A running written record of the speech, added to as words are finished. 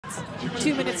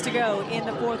2 minutes to go in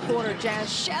the fourth quarter.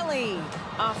 Jazz Shelley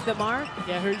off the mark.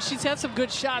 Yeah, she's had some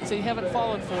good shots that haven't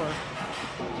fallen for her.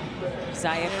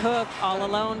 Zaya Cook all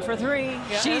alone for three.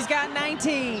 Yeah, she's got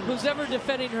 19. Who's ever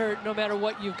defending her, no matter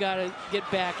what, you've got to get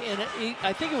back. And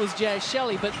I think it was Jazz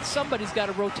Shelley, but somebody's got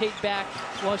to rotate back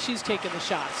while she's taking the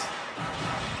shots.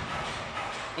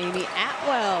 Amy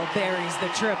Atwell buries the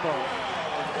triple.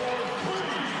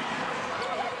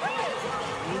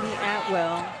 Amy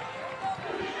Atwell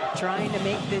trying to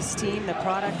make this team the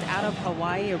product out of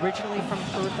Hawaii, originally from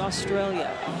Perth, Australia.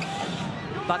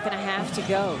 Buck and a half to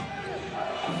go.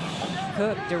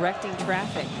 Cook directing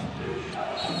traffic.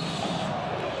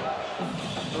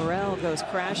 Burrell goes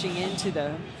crashing into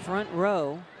the front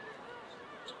row.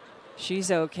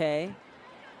 She's okay.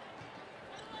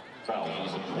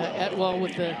 Atwell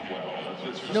with the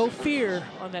no fear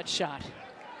on that shot.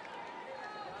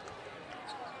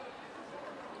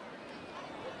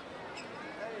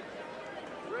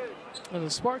 Well, the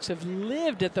Sparks have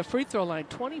lived at the free throw line,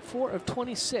 24 of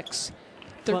 26.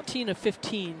 13 of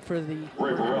 15 for the.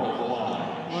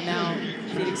 Well, now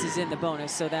Phoenix is in the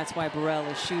bonus, so that's why Burrell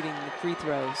is shooting the free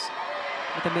throws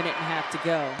with a minute and a half to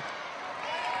go.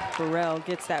 Burrell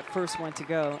gets that first one to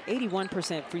go.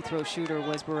 81% free throw shooter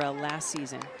was Burrell last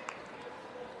season.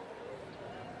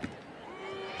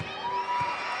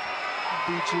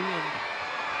 BG and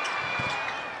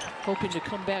hoping to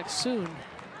come back soon.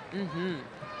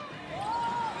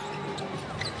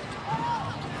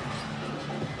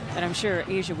 And I'm sure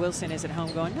Asia Wilson is at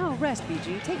home going, no, rest,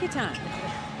 BG, take your time.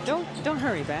 Don't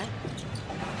hurry back.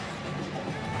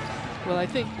 Well, I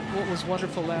think what was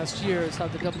wonderful last year is how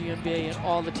the WNBA and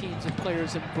all the teams and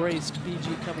players embraced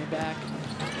BG coming back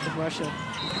from Russia.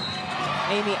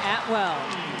 Amy Atwell,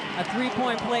 a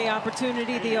three-point play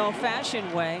opportunity the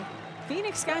old-fashioned way.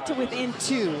 Phoenix got to within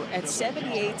 2 at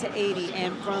 78-80,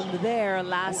 and from there,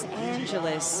 Los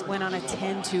Angeles went on a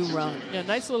 10-2 run. Yeah,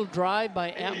 nice little drive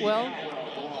by Atwell.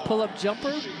 Pull-up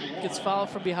jumper, gets fouled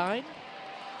from behind.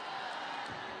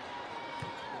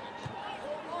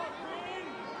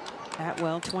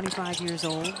 Atwell, 25 years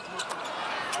old.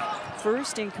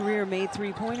 First in career made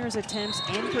three-pointers attempts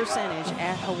and percentage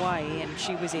at Hawaii, and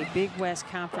she was a Big West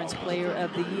Conference Player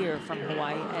of the Year from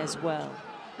Hawaii as well.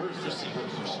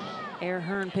 Air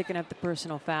Hearn picking up the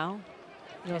personal foul.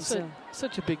 You know,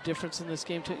 such a big difference in this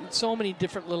game, too. So many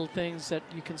different little things that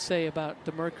you can say about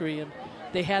the Mercury, and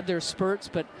they had their spurts,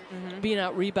 but being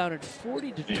out rebounded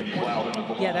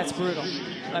 40-20. Yeah, that's brutal.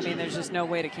 I mean, there's just no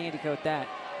way to candy coat that.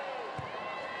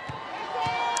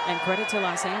 And credit to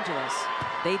Los Angeles.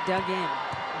 They dug in.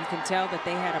 You can tell that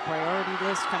they had a priority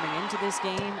list coming into this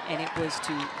game, and it was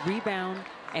to rebound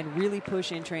and really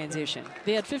push in transition.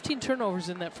 They had 15 turnovers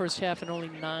in that first half and only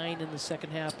 9 in the second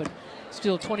half, but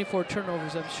still 24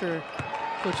 turnovers. I'm sure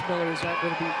Coach Miller is not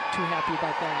going to be too happy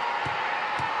about that.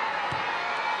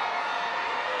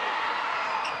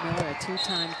 Miller, a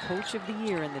two-time Coach of the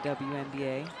Year in the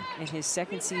WNBA in his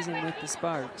second season with the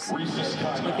Sparks.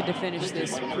 Looking to finish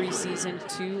this preseason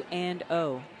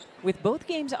 2-0 with both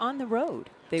games on the road.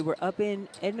 They were up in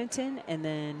Edmonton and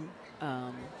then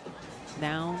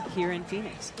now here in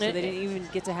Phoenix. So they didn't even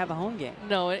get to have a home game.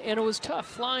 No, and it was tough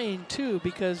flying too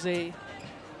because they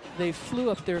flew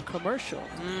up their commercial,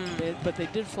 but they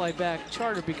did fly back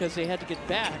charter because they had to get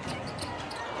back.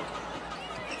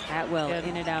 Atwell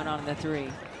in and out on the three.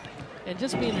 And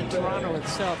just being in Toronto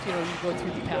itself, you know, you go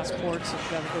through the passports and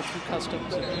got to go through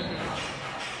customs.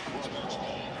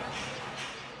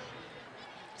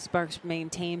 Sparks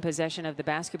maintain possession of the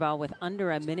basketball with under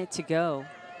a minute to go.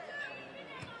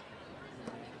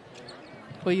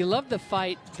 Well, you love the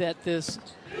fight that this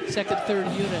second, third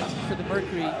unit for the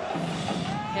Mercury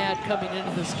had coming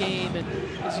into this game, and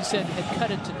as you said, had cut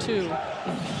it to 2.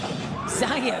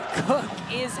 Zaya Cook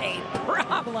is a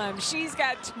problem. She's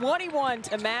got 21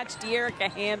 to match Dearica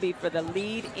Hamby for the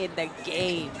lead in the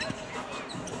game.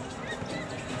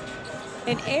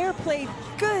 And Air played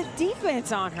good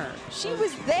defense on her. She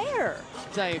was there.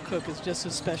 Zaya Cook is just a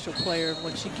special player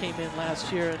when she came in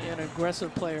last year, and an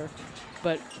aggressive player.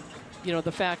 But, you know,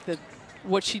 the fact that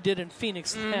what she did in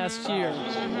Phoenix last year,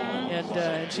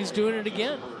 and she's doing it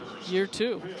again, year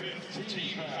 2.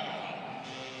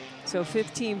 So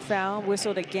 15 foul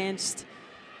whistled against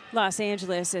Los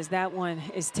Angeles as that one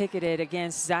is ticketed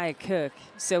against Zaya Cook.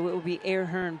 So it will be Air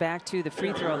Hearn back to the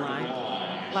free throw line.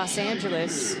 Los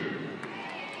Angeles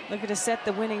looking to set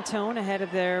the winning tone ahead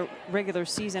of their regular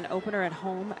season opener at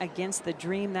home against the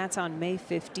Dream. That's on May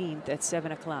 15th at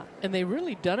 7 o'clock. And they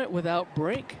really done it without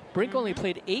Brink. Brink only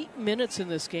played 8 minutes in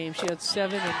this game. She had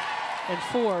 7 and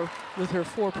 4 with her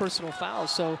 4 personal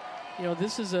fouls. So, you know,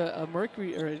 this is a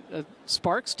Mercury or a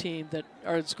Sparks team that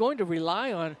is going to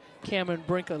rely on Cameron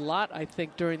Brink a lot, I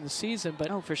think, during the season. But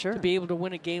oh, for sure, to be able to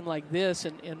win a game like this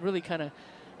and really kind of,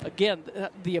 again,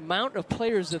 the amount of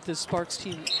players that this Sparks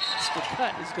team has to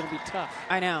cut is going to be tough.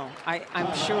 I know.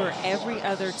 I'm sure every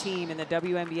other team in the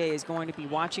WNBA is going to be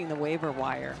watching the waiver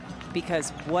wire, because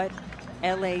what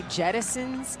LA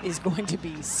jettisons is going to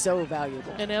be so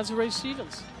valuable. And Azurá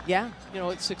Stevens. Yeah. You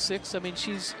know, at 6'6", I mean,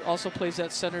 she's also plays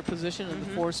that center position in the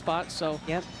 4 spot. So,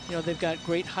 yep. You know, they've got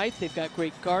great height, they've got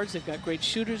great guards, they've got great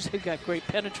shooters, they've got great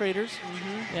penetrators.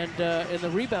 And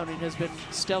the rebounding has been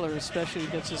stellar, especially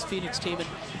against this Phoenix team.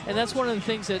 And that's one of the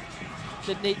things that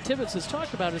Nate Tibbetts has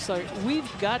talked about. Is like,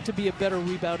 we've got to be a better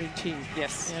rebounding team.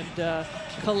 Yes. And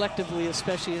collectively,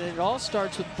 especially. And it all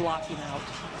starts with blocking out.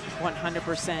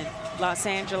 100%. Los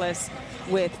Angeles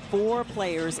with 4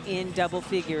 players in double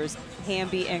figures,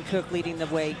 Hamby and Cook leading the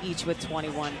way, each with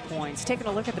 21 points. Taking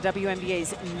a look at the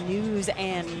WNBA's news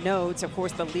and notes. Of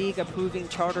course, the league approving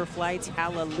charter flights.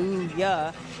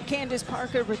 Hallelujah. Candace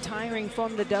Parker retiring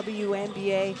from the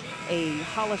WNBA, a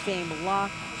Hall of Fame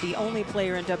lock. The only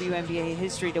player in WNBA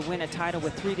history to win a title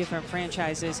with 3 different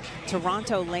franchises.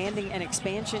 Toronto landing an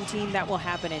expansion team that will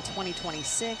happen in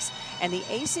 2026. And the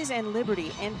Aces and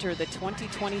Liberty enter the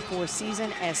 2024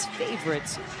 season as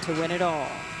favorites to win it all.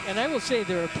 And I will say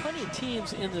there are plenty of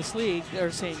teams in this league that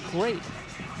are saying, great,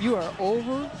 you are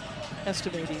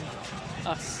overestimating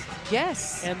us.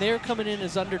 Yes. And they're coming in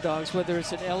as underdogs, whether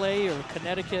it's in LA or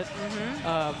Connecticut.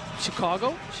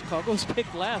 Chicago. Chicago's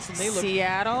picked last, and they look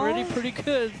pretty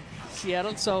good.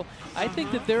 Seattle. So I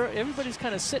think that everybody's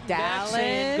kind of sitting back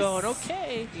saying, going,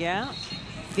 okay. Yeah.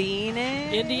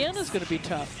 Phoenix. Indiana's going to be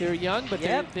tough. They're young, but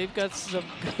they've got some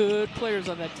good players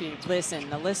on that team. Listen,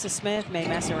 Alyssa Smith may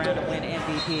mess around and win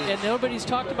MVP. And nobody's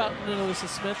talked about Alyssa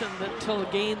Smith until the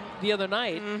game the other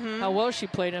night, how well she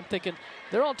played. I'm thinking,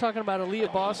 they're all talking about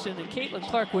Aaliyah Boston and Caitlin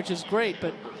Clark, which is great,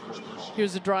 but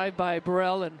here's a drive by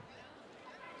Burrell and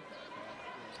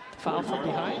foul from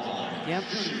behind. Yep.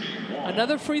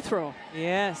 Another free throw.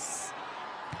 Yes.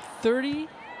 30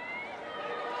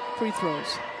 free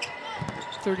throws.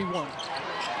 31.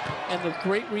 And the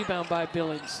great rebound by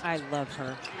Billings. I love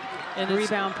her. And the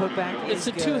rebound putback is good. It's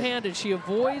a two-handed. She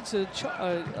avoids a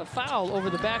foul over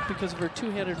the back because of her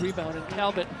two-handed rebound. And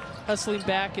Talbot hustling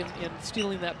back and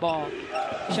stealing that ball.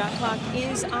 Shot clock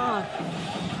is off.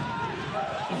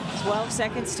 12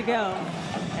 seconds to go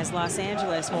as Los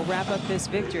Angeles will wrap up this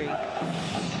victory.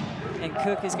 And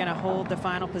Cook is going to hold the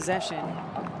final possession.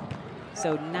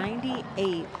 So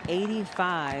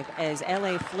 98-85 as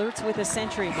LA flirts with a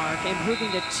century mark,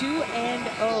 improving to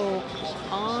 2-0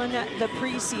 on the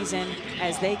preseason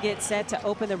as they get set to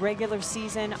open the regular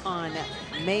season on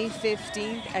May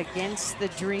 15th against the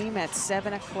Dream at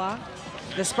 7 o'clock.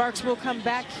 The Sparks will come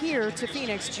back here to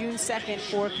Phoenix June 2nd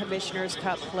for Commissioner's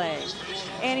Cup play.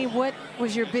 Annie, what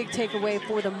was your big takeaway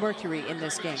for the Mercury in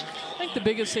this game? I think the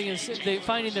biggest thing is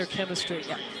finding their chemistry.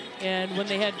 Yeah. And when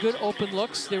they had good open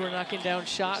looks, they were knocking down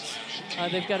shots.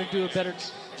 They've got to do a better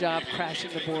job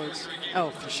crashing the boards. Oh,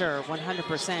 for sure,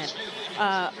 100%.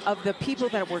 Of the people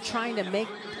that were trying to make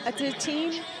a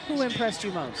team, who impressed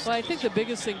you most? Well, I think the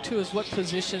biggest thing, too, is what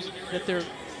position that they're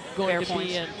going to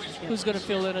be in. Who's going to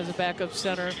fill in as a backup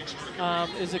center?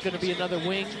 Is it going to be another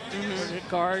wing or a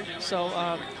guard? So,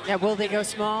 yeah, will they go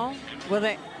small? Will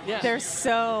they? Yeah. There's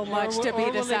so much to be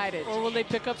decided. Or will they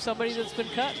pick up somebody that's been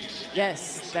cut?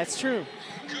 Yes, that's true.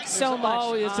 So much.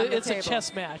 Oh, it's a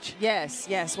chess match. Yes,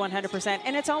 yes, 100%.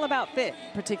 And it's all about fit,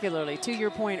 particularly. To your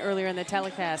point earlier in the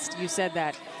telecast, you said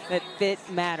that fit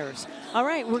matters. All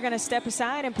right, we're going to step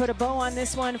aside and put a bow on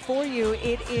this one for you.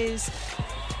 It is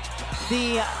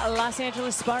the Los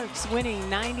Angeles Sparks winning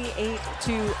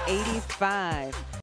 98-85.